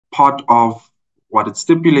part of what it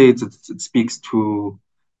stipulates, it speaks to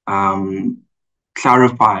um,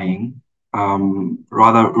 clarifying,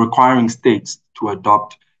 rather requiring states to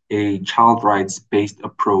adopt a child rights-based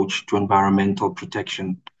approach to environmental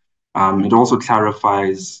protection. It also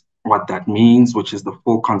clarifies what that means, which is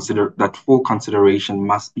that full consideration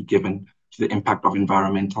must be given to the impact of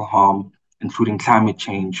environmental harm, including climate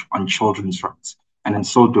change, on children's rights. And in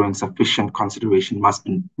so doing, sufficient consideration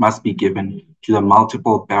must be given to the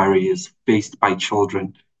multiple barriers faced by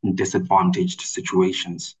children in disadvantaged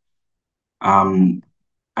situations. Um,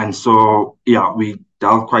 and so, yeah, we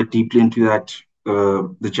delve quite deeply into that.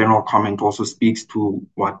 The general comment also speaks to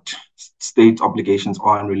what state obligations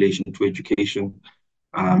are in relation to education,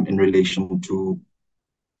 in relation to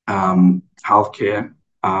healthcare,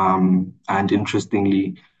 and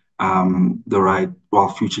interestingly,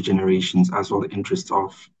 future generations as well, the interests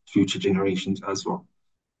of future generations as well.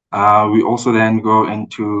 We also then go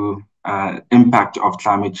into impact of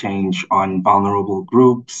climate change on vulnerable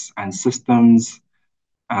groups and systems.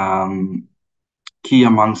 Um, Key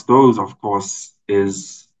amongst those, of course,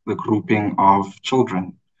 is the grouping of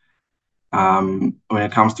children. When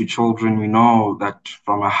it comes to children, we know that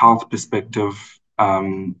from a health perspective,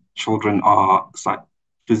 children are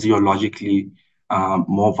physiologically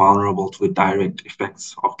more vulnerable to the direct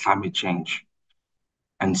effects of climate change.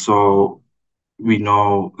 And so we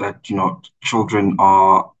know that, children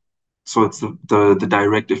are, so it's the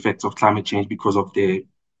direct effects of climate change because of their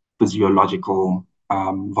physiological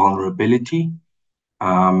vulnerability.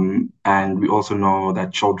 And we also know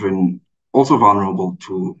that children also vulnerable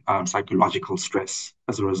to psychological stress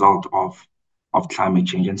as a result of climate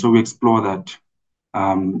change. And so we explore that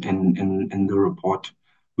in the report.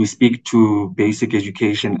 We speak to basic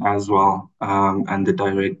education as well, and the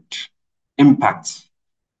direct impacts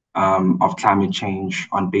of climate change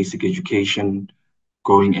on basic education,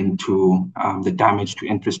 going into the damage to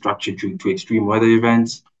infrastructure due to extreme weather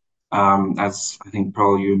events. As I think,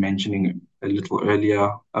 Pearl, you were mentioning a little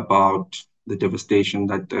earlier about the devastation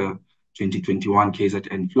that the 2021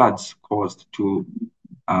 KZN floods caused to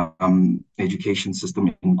education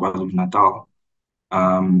system in KwaZulu-Natal.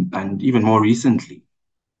 And even more recently,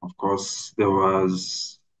 of course, there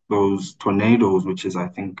was those tornadoes, which is, I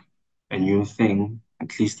think, a new thing,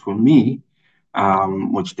 at least for me,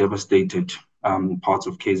 which devastated parts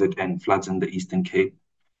of KZN, floods in the Eastern Cape,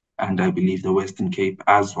 and I believe the Western Cape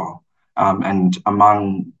as well. And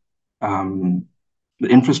among the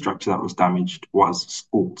infrastructure that was damaged was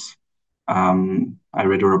schools. I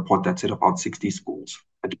read a report that said about 60 schools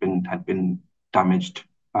had been damaged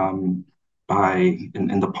in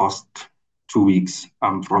the past 2 weeks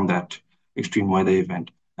from that extreme weather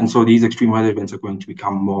event. And so these extreme weather events are going to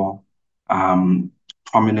become more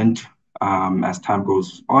prominent as time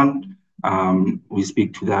goes on. We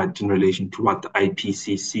speak to that in relation to what the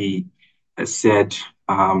IPCC has said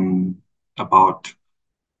about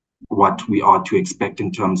what we are to expect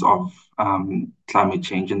in terms of climate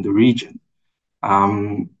change in the region.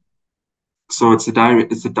 So it's a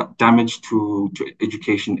damage to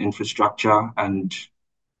education infrastructure, and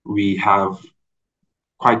we have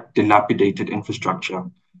quite dilapidated infrastructure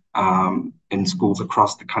in schools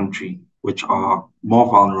across the country, which are more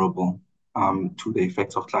vulnerable to the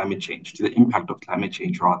effects of climate change, to the impact of climate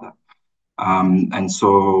change rather. And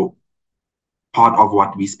so part of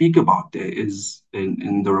what we speak about there is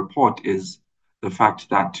in the report is the fact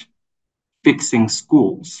that fixing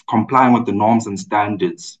schools, complying with the norms and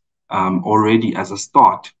standards already as a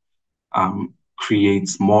start,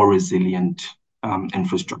 creates more resilient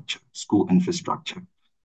infrastructure, school infrastructure.